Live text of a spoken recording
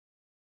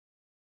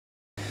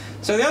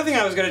So the other thing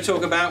I was going to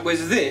talk about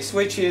was this,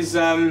 which is,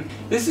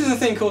 this is a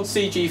thing called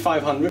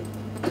CG500,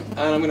 and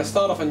I'm going to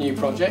start off a new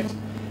project,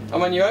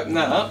 and when you open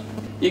that up,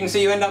 you can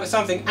see you end up with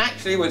something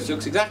actually which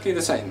looks exactly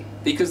the same,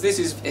 because this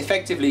is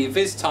effectively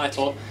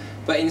Vistitle,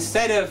 but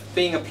instead of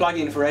being a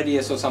plugin for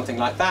Edius or something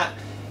like that,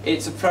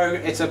 it's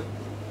a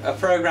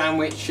program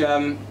which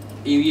you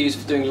use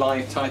for doing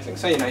live titling.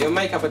 So you'll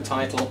make up a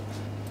title,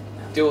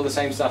 do all the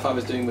same stuff I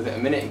was doing with it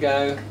a minute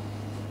ago.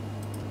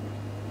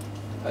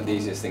 And the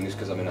easiest thing is,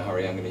 because I'm in a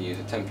hurry, I'm going to use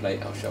a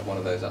template. I'll shove one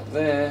of those up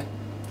there.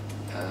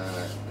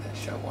 Let's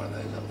shove one of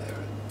those up there.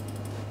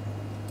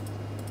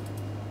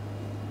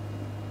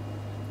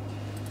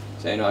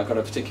 So I've got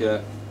a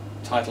particular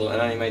title, an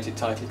animated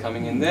title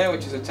coming in there,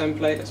 which is a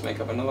template. Let's make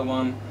up another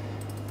one.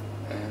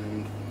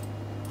 And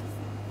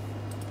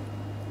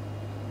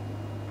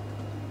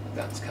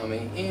that's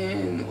coming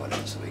in. What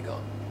else have we got?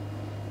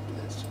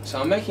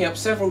 So I'm making up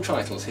several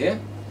titles here.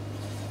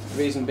 The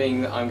reason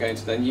being that I'm going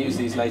to then use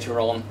these later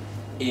on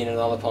in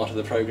another part of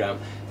the program.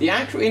 The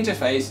actual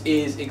interface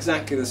is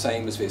exactly the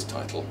same as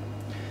Vistitle.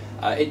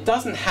 It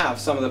doesn't have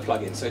some of the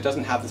plugins, so it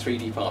doesn't have the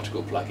 3D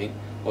particle plugin,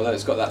 although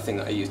it's got that thing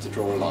that I use to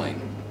draw a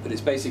line. But it's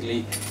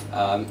basically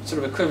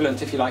sort of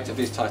equivalent, if you like, to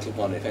Vistitle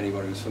 1, if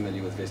anybody was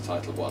familiar with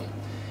Vistitle 1.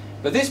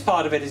 But this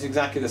part of it is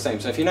exactly the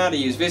same. So if you know how to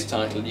use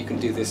Vistitle, you can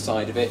do this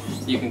side of it.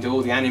 You can do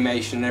all the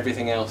animation and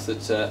everything else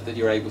that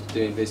you're able to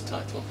do in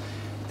Vistitle.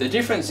 The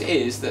difference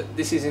is that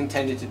this is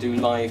intended to do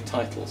live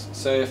titles.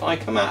 So if I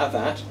come out of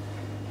that,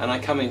 and I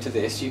come into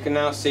this, you can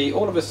now see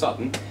all of a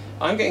sudden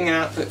I'm getting an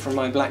output from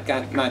my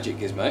Blackmagic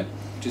gizmo,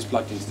 which is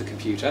plugged into the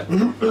computer,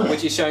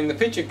 which is showing the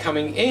picture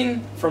coming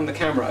in from the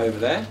camera over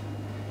there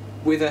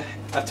with a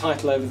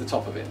title over the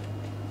top of it.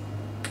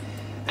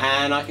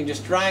 And I can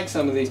just drag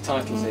some of these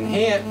titles in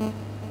here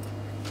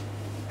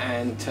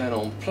and turn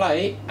on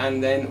play,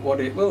 and then what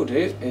it will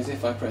do is,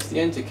 if I press the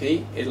enter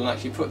key, it'll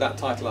actually put that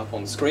title up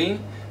on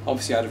screen.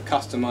 Obviously I'd have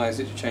customized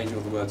it to change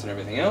all the words and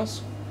everything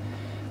else.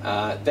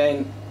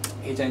 Then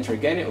hit enter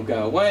again, it will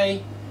go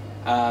away.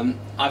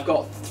 I've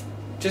got,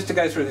 just to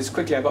go through this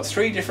quickly, I've got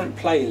 3 different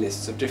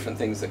playlists of different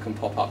things that can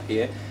pop up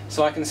here,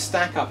 so I can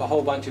stack up a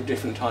whole bunch of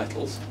different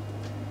titles.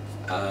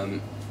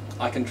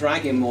 I can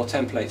drag in more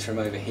templates from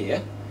over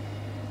here,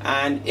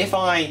 and if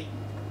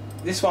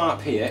this one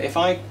up here, if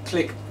I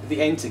click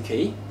the enter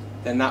key,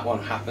 then that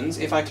one happens.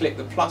 If I click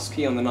the plus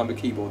key on the number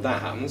keyboard,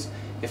 that happens.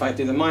 If I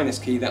do the minus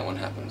key, that one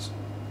happens.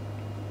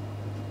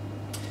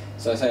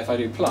 So say if I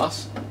do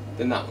plus,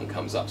 then that one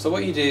comes up. So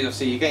what you do is,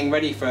 obviously, you're getting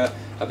ready for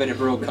a bit of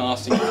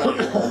broadcasting, you're trying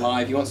to go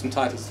live, you want some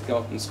titles to go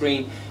up on the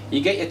screen,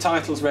 you get your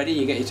titles ready,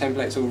 you get your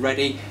templates all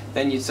ready,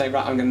 then you'd say,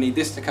 right, I'm going to need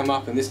this to come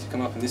up, and this to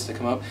come up, and this to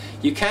come up.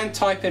 You can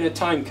type in a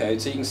time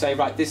code, so you can say,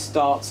 right, this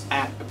starts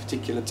at a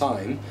particular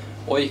time,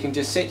 or you can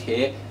just sit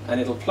here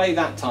and it'll play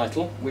that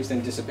title, which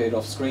then disappeared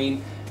off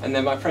screen, and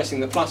then by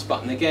pressing the plus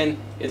button again,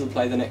 it'll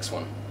play the next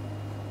one.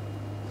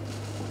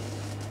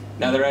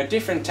 Now there are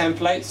different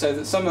templates, so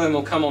that some of them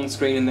will come on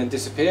screen and then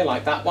disappear,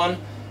 like that one.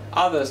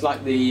 Others,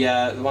 like the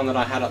one that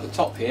I had at the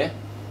top here,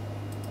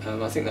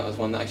 I think that was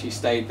one that actually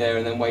stayed there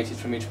and then waited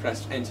for me to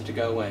press enter to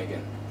go away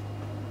again.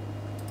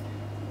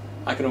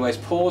 I can always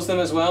pause them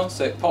as well,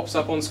 so it pops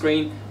up on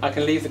screen. I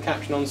can leave the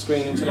caption on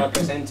screen until I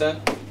press enter,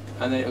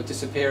 and then it will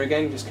disappear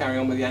again, just carry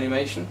on with the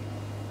animation.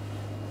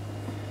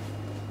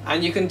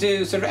 And you can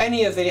do sort of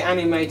any of the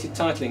animated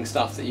titling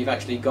stuff that you've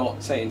actually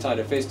got, say inside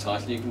of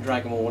Vistitle, you can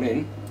drag them all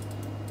in.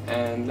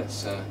 And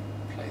let's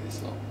play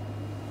this lot.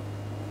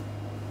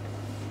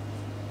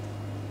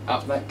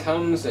 Up that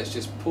comes, let's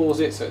just pause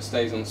it so it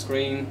stays on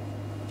screen.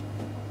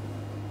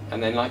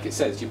 And then, like it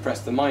says, you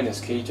press the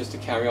minus key just to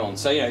carry on.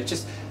 So, it's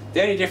just,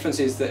 the only difference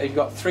is that you've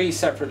got 3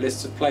 separate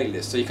lists of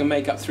playlists, so you can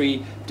make up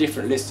 3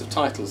 different lists of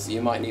titles that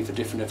you might need for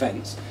different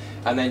events.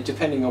 And then,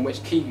 depending on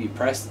which key you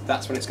press,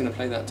 that's when it's going to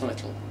play that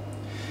title.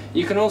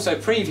 You can also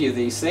preview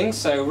these things,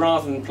 so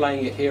rather than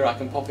playing it here, I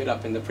can pop it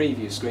up in the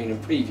preview screen and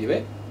preview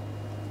it.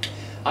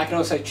 I can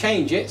also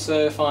change it, so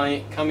if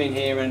I come in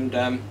here and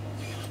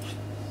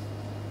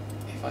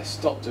if I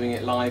stop doing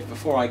it live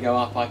before I go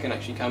up, I can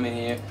actually come in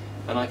here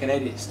and I can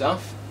edit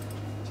stuff.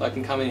 So I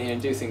can come in here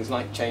and do things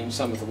like change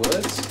some of the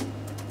words.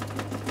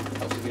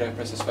 Helps if you don't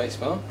press the space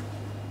bar.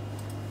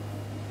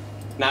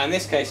 Now in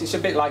this case, it's a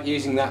bit like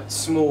using that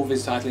small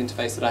Vistitle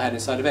interface that I had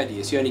inside of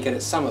Edius. You only get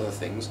at some of the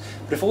things,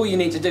 but if all you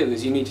need to do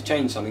is you need to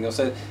change something, or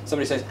so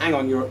somebody says, hang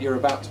on, you're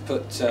about to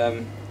put,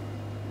 I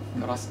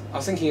was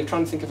thinking of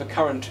trying to think of a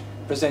current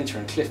presenter,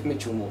 and Cliff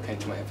Mitchell came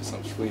to my head for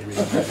some weird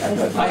reason.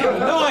 I have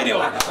no idea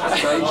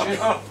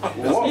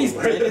why. He's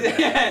brilliant.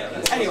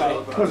 Yeah.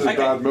 Anyway. That was a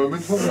bad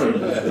moment, wasn't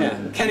it? Yeah.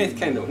 Kenneth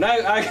Kendall. No,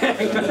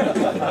 okay.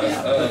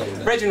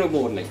 Reginald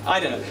Mordenling. I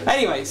don't know.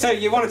 Anyway, so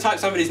you want to type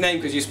somebody's name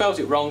because you spelt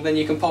it wrong, then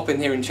you can pop in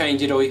here and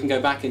change it, or you can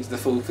go back into the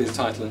full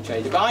title and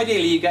change it. But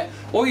ideally, you get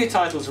all your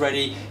titles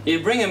ready,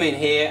 you bring them in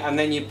here, and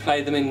then you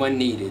play them in when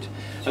needed.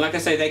 And like I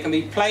say, they can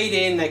be played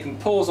in, they can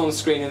pause on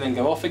screen and then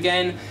go off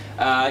again.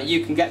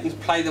 You can get them to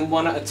play them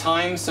one at a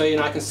time, so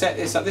I can set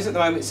this up. This at the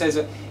moment says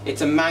that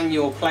it's a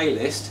manual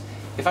playlist.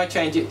 If I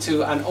change it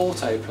to an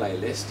auto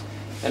playlist,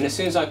 and as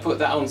soon as I put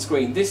that on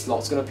screen, this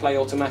lot's going to play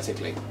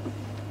automatically.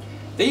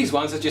 These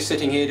ones are just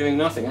sitting here doing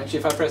nothing. Actually,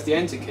 if I press the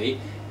enter key,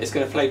 it's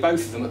going to play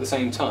both of them at the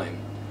same time.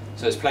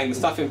 So it's playing the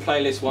stuff in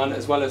playlist 1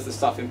 as well as the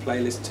stuff in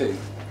playlist 2.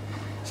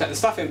 So the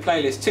stuff in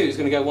playlist 2 is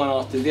going to go one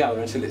after the other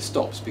until it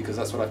stops, because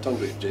that's what I've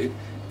told it to do.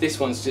 This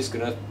one's just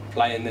going to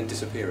play and then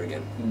disappear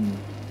again.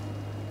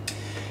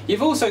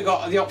 You've also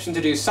got the option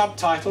to do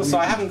subtitles, so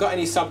I haven't got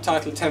any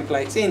subtitle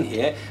templates in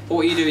here, but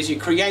what you do is you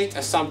create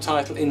a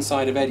subtitle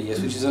inside of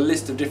Edius, which is a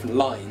list of different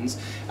lines,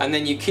 and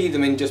then you key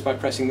them in just by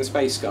pressing the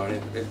spacebar,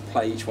 and it'll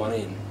play each one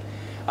in.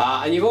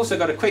 And you've also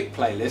got a quick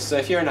playlist, so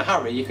if you're in a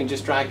hurry you can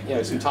just drag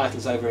some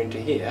titles over into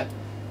here,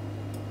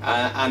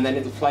 and then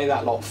it'll play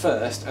that lot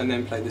first and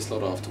then play this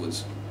lot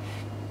afterwards.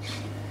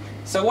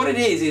 So what it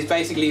is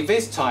basically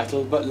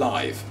Vistitle but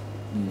live.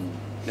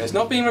 It's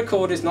not being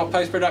recorded, it's not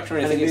post-production or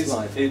anything, it's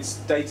live. It's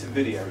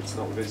Datavideo, it's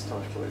not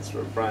Vistitle, it's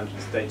for a brand,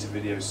 it's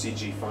Datavideo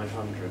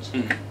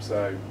CG500.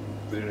 So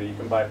you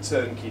can buy a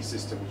turnkey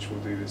system which will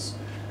do this,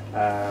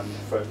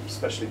 for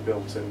specially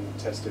built and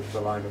tested for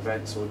live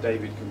events, or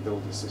David can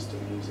build a system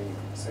using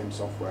the same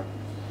software.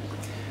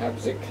 How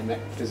does it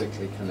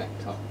physically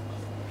connect up?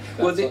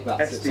 Well,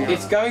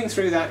 it's going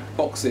through that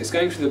box. It's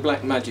going through the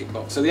Blackmagic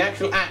box. So the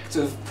actual act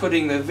of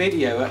putting the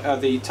video,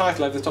 the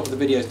title over the top of the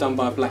video, is done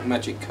by a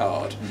Blackmagic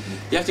card.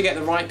 You have to get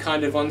the right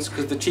kind of ones,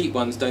 because the cheap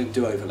ones don't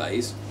do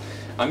overlays.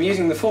 I'm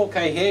using the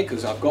 4K here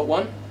because I've got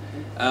one.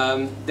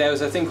 There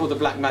was a thing called the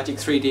Blackmagic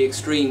 3D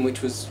Extreme,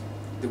 which was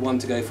the one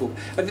to go for.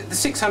 But the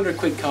 600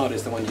 quid card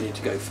is the one you need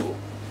to go for.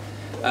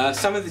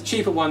 Some of the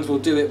cheaper ones will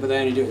do it, but they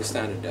only do it in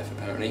standard def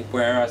apparently,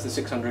 whereas the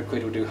 600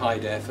 quid will do high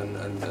def and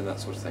that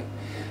sort of thing.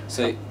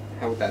 So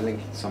how would that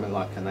link to something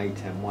like an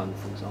A10-1,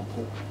 for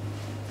example?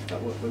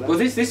 Well,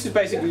 this is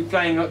basically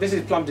playing. This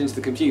is plugged into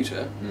the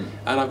computer,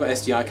 and I've got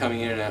SDI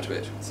coming in and out of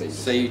it.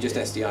 So you just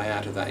SDI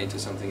out of that into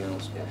something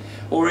else. Yeah.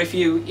 Or if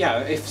you,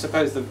 if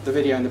suppose the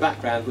video in the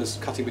background was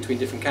cutting between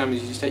different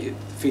cameras, you just take the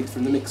feed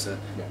from the mixer,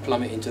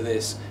 plumb it into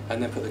this,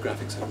 and then put the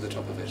graphics over the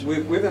top of it.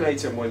 With an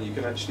A10-1, you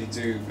can actually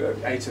do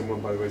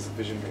A10-1, by the way, is a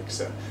vision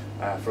mixer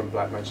from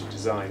Blackmagic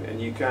Design,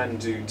 and you can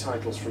do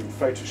titles from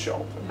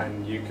Photoshop,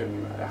 and you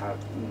can have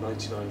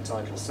 99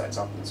 titles set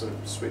up and sort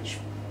of switch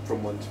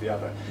from one to the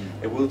other.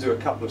 It will do a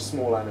couple of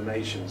small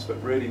animations,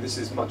 but really this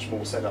is much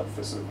more set up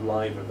for sort of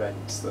live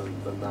events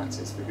than that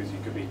is, because you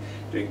could be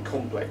doing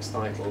complex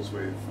titles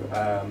with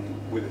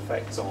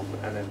effects on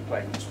and then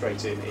playing them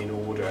straight in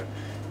order,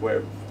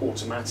 where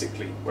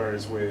automatically.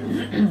 Whereas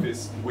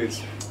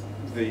with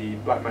the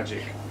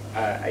Blackmagic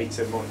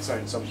A10 on its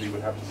own, somebody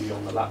would have to be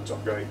on the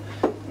laptop going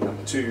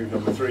number 2,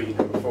 number 3,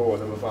 number 4,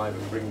 number 5,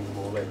 and bringing them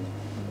all in.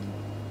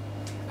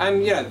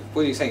 And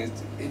what you're saying is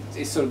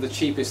it's sort of the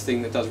cheapest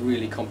thing that does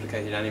really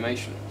complicated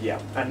animation.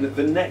 Yeah, and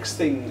the next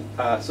thing,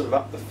 sort of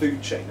up the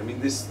food chain. I mean,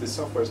 this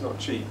software is not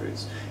cheap.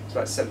 It's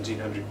about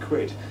 1,700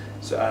 quid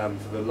for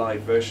the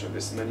live version of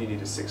this, and then you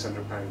need a £600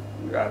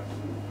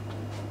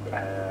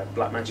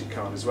 Blackmagic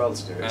card as well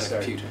to do it. And a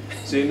computer.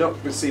 So you're not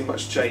going to see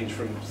much change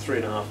from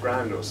 £3.5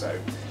 grand or so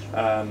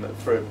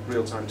for a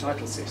real-time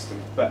title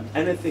system. But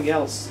anything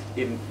else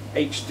in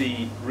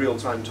HD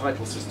real-time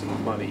title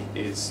system money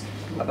is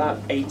about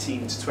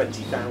 18 to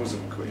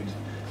 20,000 quid.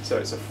 So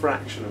it's a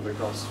fraction of the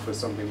cost for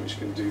something which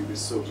can do this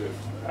sort of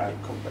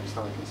complex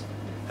titles.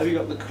 Have you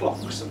got the clock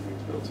something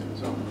built in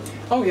as well?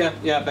 Oh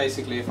yeah.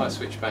 Basically, if I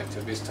switch back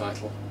to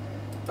Vistitle,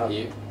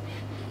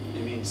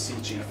 you mean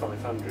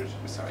CG500?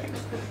 Sorry.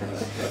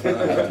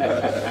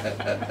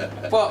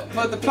 Well,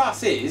 but the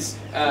plus is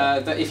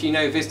that if you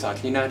know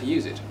Vistitle, you know how to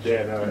use it.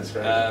 Yeah, no, that's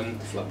great.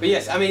 But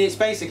yes, I mean, it's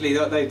basically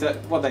what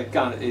they've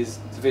done is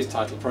the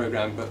Vistitle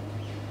program, but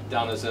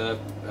done as a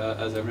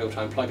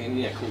real-time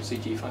plugin, called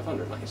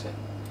CG500, like you said.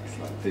 It's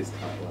like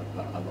Vistitle,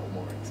 but a lot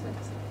more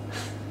expensive.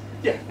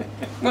 Yeah.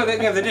 Well,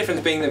 the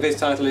difference being that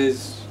Vistitle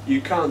is... You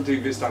can't do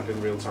Vistitle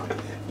in real time.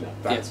 No.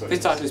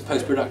 Vistitle is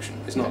post-production,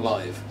 it's not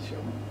live. Sure.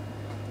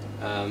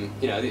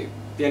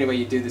 The only way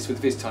you do this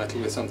with Vistitle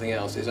with something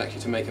else is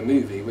actually to make a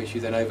movie, which you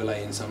then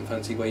overlay in some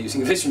fancy way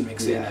using a vision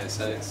mix in there.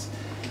 So it's,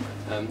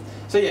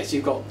 so yes,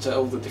 you've got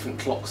all the different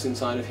clocks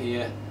inside of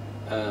here.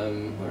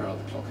 Where are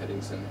the clock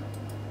headings then?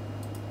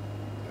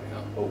 There we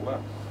are. Oh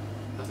wow!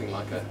 Nothing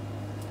like an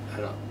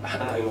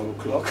analog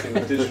clock. In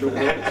a digital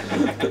clock.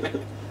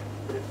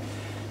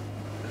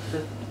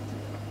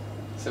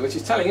 So which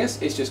is telling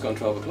us it's just gone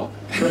 12 o'clock.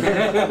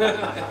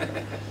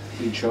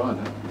 In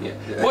China. Yeah.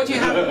 What do you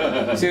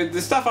have? So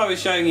the stuff I was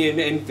showing you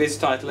in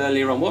Vistitle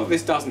earlier on, what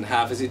this doesn't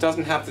have is it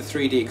doesn't have the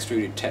 3D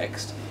extruded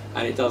text,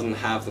 and it doesn't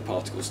have the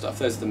particle stuff.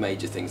 Those are the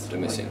major things that are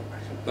missing.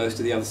 Most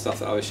of the other stuff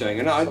that I was showing,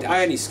 and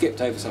I only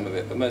skipped over some of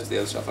it, but most of the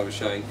other stuff I was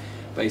showing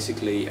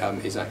basically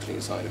is actually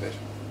inside of it.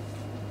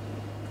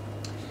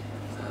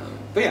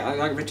 But yeah,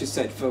 like Richard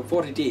said, for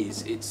what it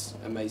is, it's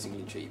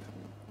amazingly cheap.